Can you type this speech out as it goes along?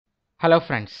Hello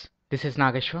friends, this is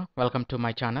Nageshwar. Welcome to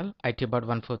my channel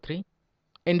ITbird143.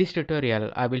 In this tutorial,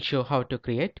 I will show how to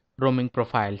create roaming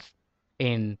profiles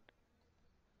in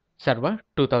Server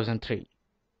 2003.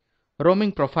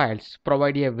 Roaming profiles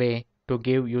provide a way to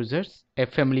give users a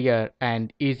familiar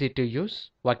and easy to use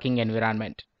working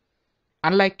environment.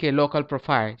 Unlike a local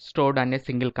profile stored on a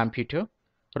single computer,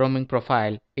 roaming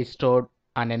profile is stored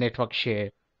on a network share,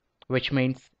 which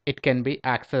means it can be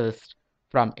accessed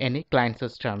from any client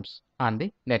systems on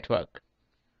the network.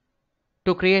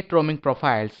 To create roaming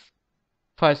profiles,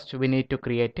 first we need to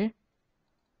create a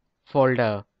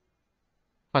folder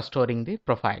for storing the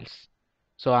profiles.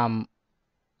 So I'm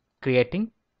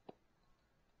creating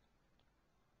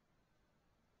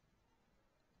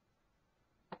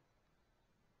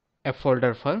a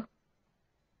folder for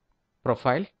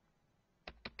profile,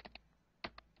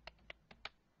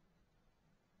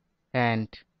 and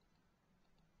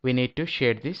we need to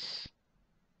share this.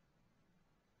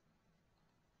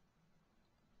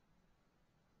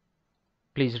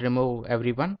 Please remove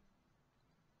everyone.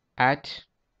 Add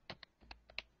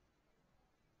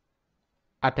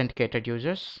authenticated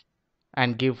users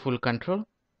and give full control.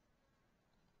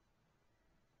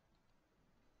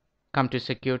 Come to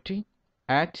security,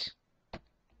 add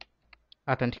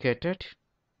authenticated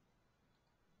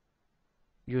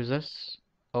users.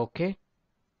 OK.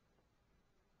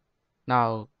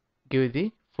 Now give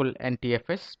the full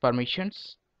NTFS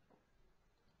permissions.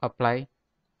 Apply.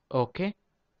 OK.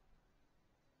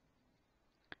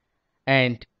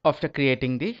 And after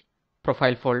creating the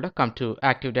profile folder, come to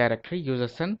Active Directory,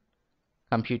 users and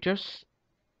computers.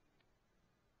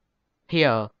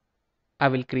 Here I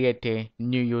will create a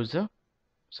new user.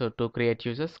 So to create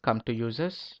users, come to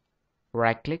users,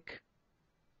 right click,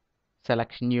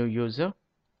 select new user.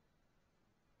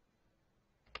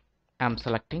 I'm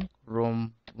selecting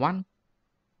room1.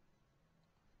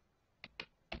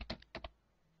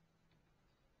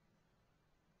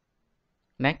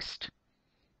 Next.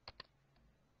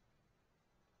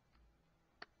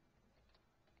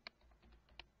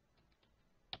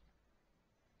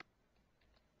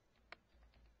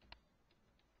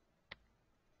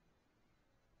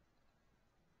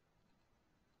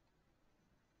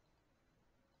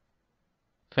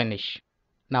 Finish.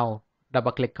 Now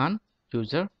double click on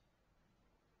user,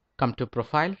 come to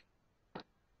profile,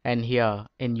 and here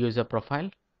in user profile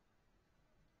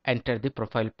enter the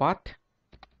profile path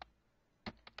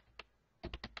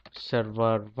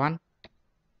server1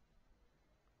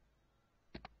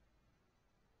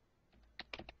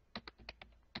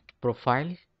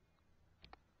 profile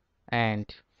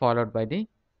and followed by the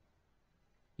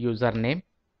username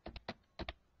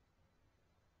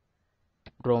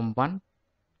roam1.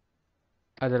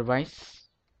 Otherwise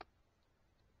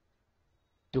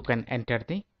you can enter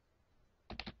the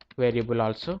variable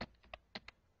also.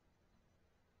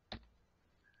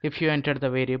 If you enter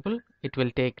the variable, it will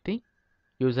take the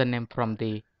username from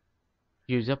the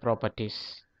user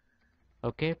properties.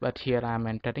 Okay, but here I am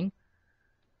entering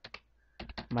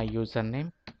my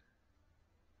username.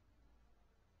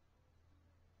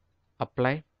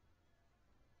 Apply.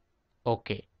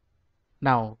 Okay.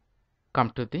 Now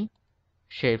come to the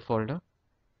share folder,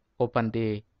 open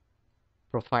the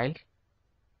profile,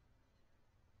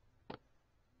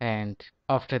 and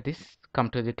after this come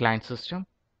to the client system.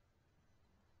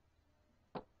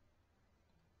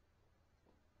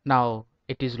 Now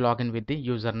it is login with the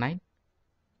username.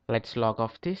 Let's log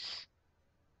off this.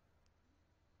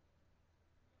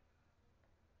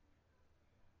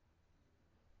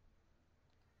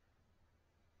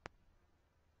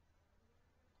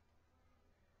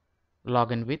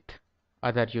 Login with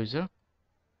other user.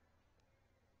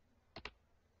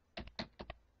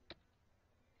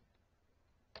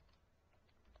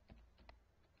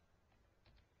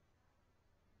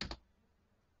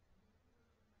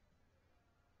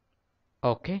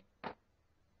 Okay.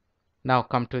 Now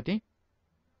come to the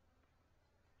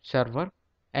server,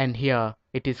 and here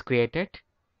it is created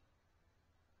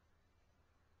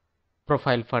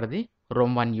profile for the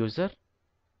roam1 user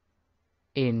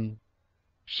in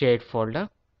shared folder.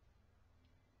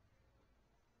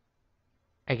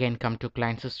 Again come to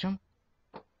client system,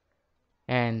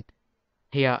 and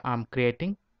here I'm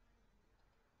creating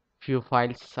few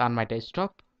files on my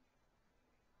desktop.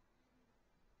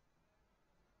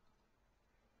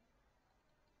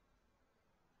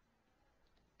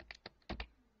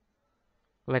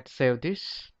 Let's save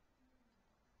this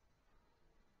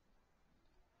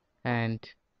and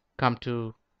come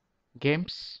to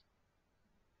games.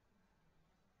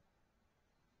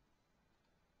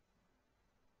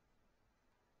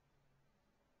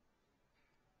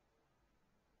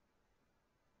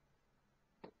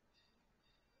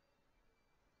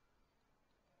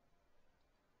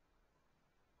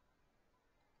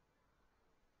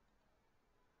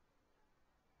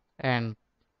 and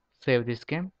save this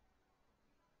game.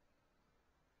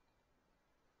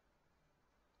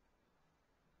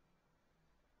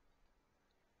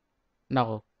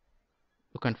 Now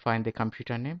you can find the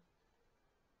computer name.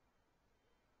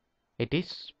 It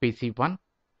is PC1.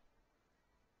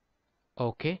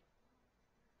 OK,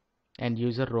 and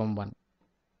user ROM1.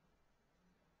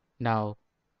 Now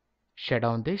shut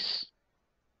down this.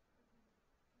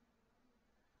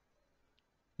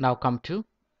 Now come to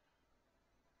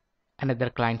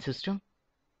another client system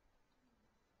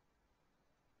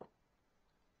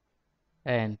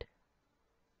and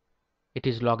it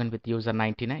is login with user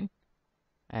 99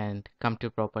 and come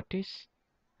to properties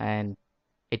and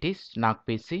it is NAC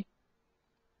PC.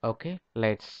 OK,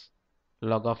 let's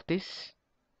log off this.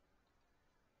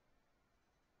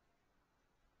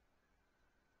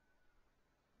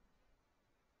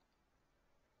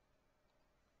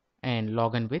 And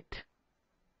login with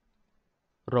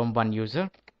ROM1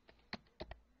 user.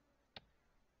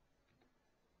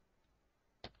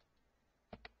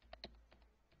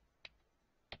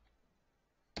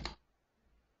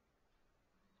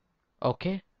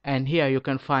 OK, and here you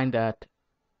can find that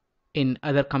in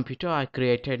other computer I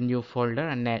created new folder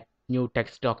and a new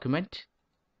text document.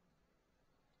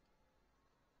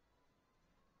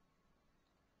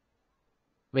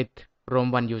 With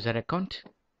ROM1 user account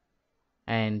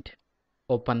and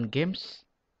open games.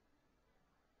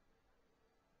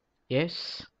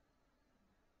 Yes.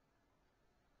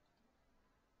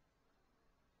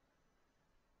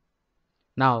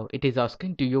 Now it is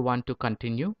asking, do you want to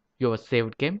continue your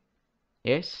saved game?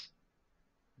 Yes.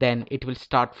 Then it will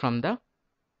start from the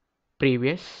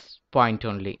previous point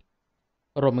only.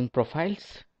 Roaming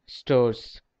profiles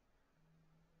stores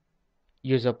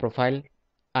user profile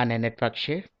on a network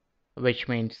share, which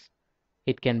means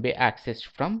it can be accessed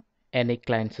from any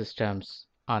client systems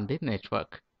on the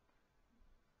network.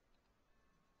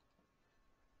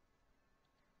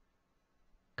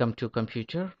 Come to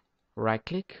computer, right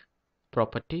click,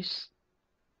 properties,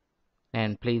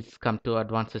 and please come to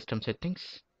advanced system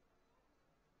settings.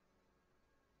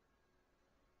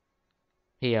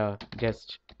 Here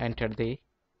just enter the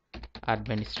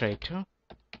administrator,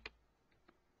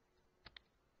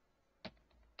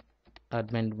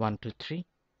 admin 123.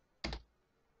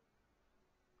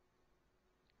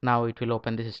 Now it will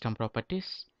open the system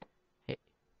properties.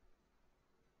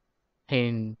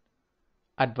 In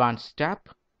advanced tab,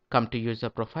 come to user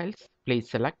profiles, please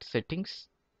select settings,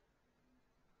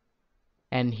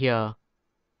 and here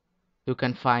you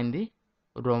can find the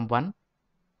ROM1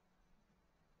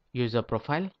 user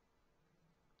profile,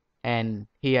 and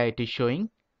here it is showing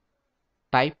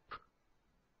type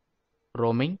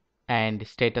roaming and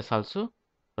status also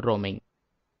roaming.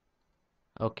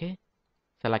 OK,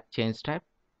 select change type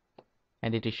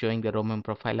and it is showing the roaming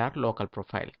profile or local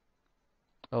profile.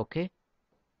 OK,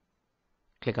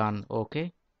 click on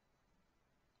OK.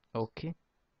 OK,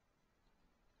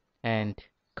 and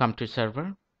come to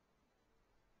server,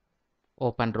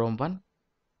 open ROM1.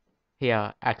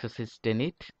 Here access is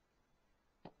denied.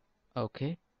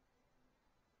 OK,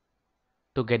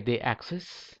 to get the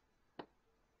access,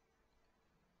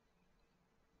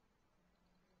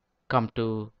 come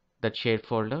to the shared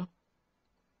folder,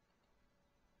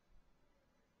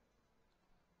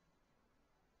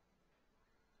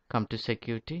 come to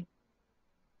security,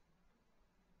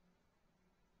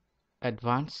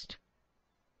 advanced,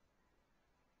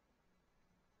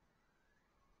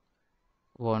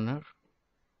 owner,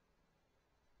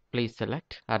 please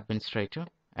select administrator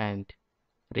and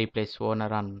replace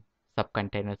owner on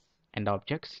subcontainers and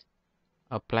objects.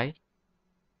 Apply.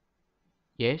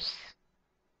 Yes.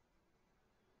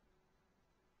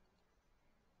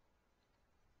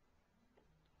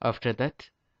 After that,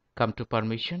 come to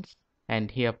permissions and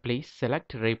here please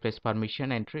select replace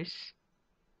permission entries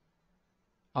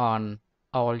on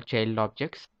all child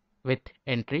objects with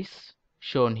entries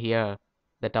shown here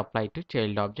that apply to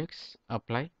child objects.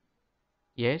 Apply.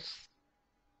 Yes.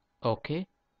 OK.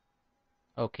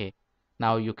 OK.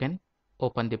 Now you can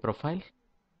open the profile.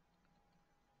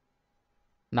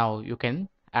 Now you can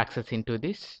access into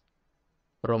this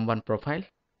ROM1 profile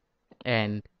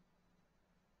and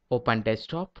open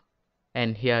desktop,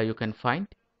 and here you can find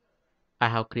I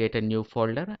have created a new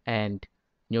folder and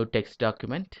new text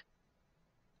document.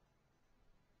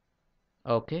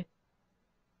 OK,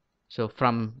 so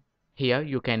from here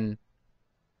you can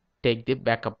take the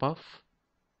backup of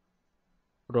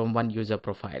ROM1 user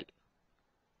profile.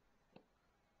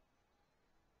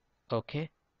 OK,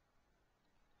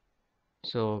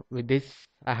 so with this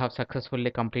I have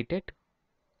successfully completed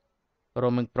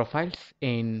roaming profiles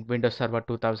in Windows Server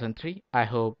 2003. I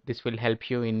hope this will help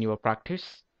you in your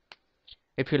practice.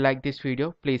 If you like this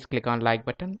video, please click on like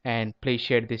button and please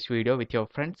share this video with your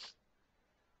friends.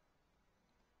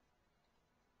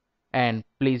 And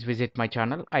please visit my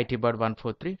channel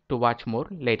ITbird143 to watch more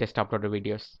latest uploaded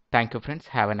videos. Thank you friends.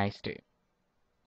 Have a nice day.